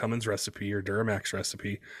 horsepower Cummins recipe or Duramax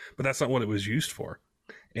recipe, but that's not what it was used for.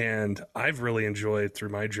 And I've really enjoyed through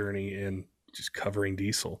my journey in just covering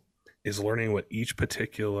diesel is learning what each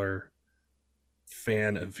particular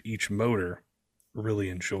fan of each motor really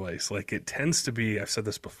enjoys. Like it tends to be, I've said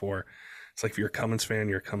this before, it's like if you're a Cummins fan,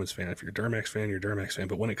 you're a Cummins fan. If you're a Duramax fan, you're a Duramax fan.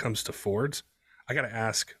 But when it comes to Fords, I got to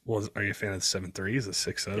ask, well, are you a fan of the 7.3s, the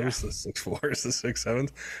 6.0s, the 6.4s, the 6.7s?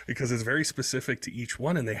 Because it's very specific to each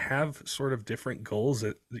one, and they have sort of different goals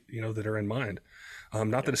that, that are in mind.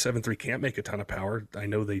 Not that a 7.3 can't make a ton of power. I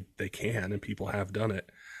know they can, and people have done it,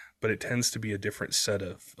 but it tends to be a different set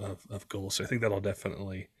of goals. So I think that'll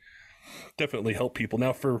definitely definitely help people.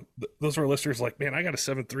 Now, for those of our listeners, like, man, I got a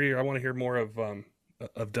 7.3, or I want to hear more of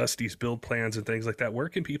Dusty's build plans and things like that. Where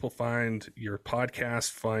can people find your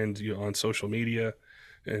podcast, find you on social media,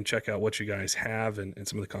 and check out what you guys have and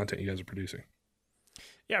some of the content you guys are producing?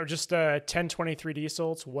 Yeah, we're just 1023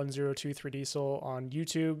 Diesel. It's 1023 Diesel on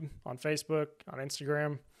YouTube, on Facebook, on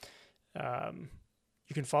Instagram.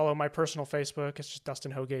 You can follow my personal Facebook. It's just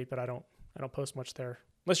Dustin Hogate, but I don't post much there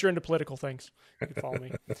unless you're into political things. You can follow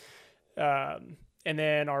me. And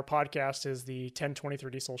then our podcast is the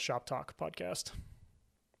 1023 Diesel Shop Talk podcast.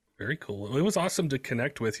 Very cool. It was awesome to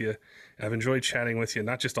connect with you. I've enjoyed chatting with you,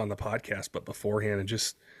 not just on the podcast, but beforehand, and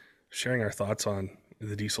just sharing our thoughts on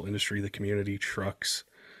the diesel industry, the community, trucks,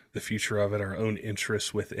 the future of it, our own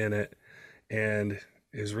interests within it. And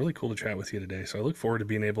it was really cool to chat with you today. So I look forward to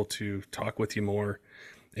being able to talk with you more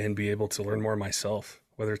and be able to learn more myself,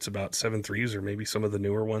 whether it's about 7.3s or maybe some of the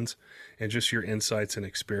newer ones, and just your insights and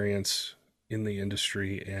experience in the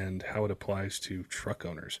industry and how it applies to truck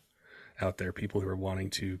owners out there, people who are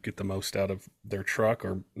wanting to get the most out of their truck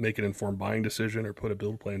or make an informed buying decision or put a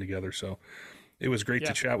build plan together. So it was great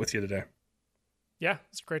to chat with you today. Yeah,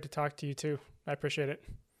 it's great to talk to you too. I appreciate it.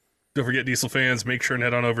 Don't forget, diesel fans, make sure and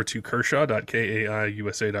head on over to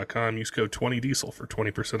kershaw.kaiusa.com. Use code 20diesel for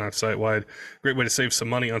 20% off site-wide. Great way to save some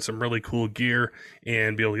money on some really cool gear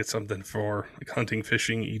and be able to get something for like hunting,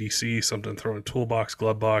 fishing, EDC, something to throw in a toolbox,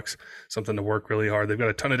 glove box, something to work really hard. They've got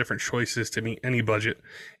a ton of different choices to meet any budget,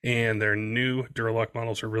 and their new Duralock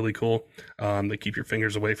models are really cool. They keep your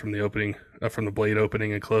fingers away from the opening, from the blade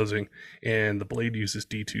opening and closing, and the blade uses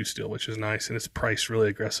D2 steel, which is nice, and it's priced really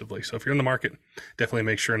aggressively. So if you're in the market, definitely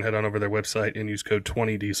make sure and head on over their website and use code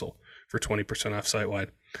 20diesel for 20% off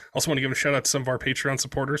site-wide. Also want to give a shout out to some of our Patreon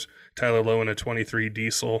supporters, Tyler Lowen at 23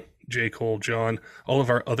 Diesel, J. Cole, John, all of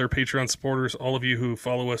our other Patreon supporters, all of you who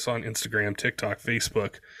follow us on Instagram, TikTok,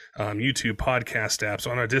 Facebook, YouTube, podcast apps,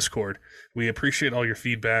 on our Discord. We appreciate all your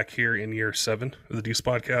feedback here in year 7 of the Diesel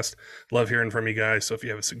Podcast. Love hearing from you guys. So if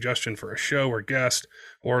you have a suggestion for a show or guest,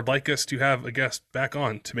 or would like us to have a guest back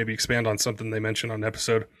on to maybe expand on something they mentioned on an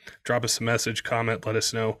episode, drop us a message, comment, let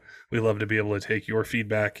us know. We love to be able to take your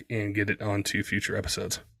feedback and get it onto future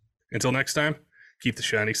episodes. Until next time, keep the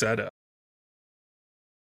shiny side up.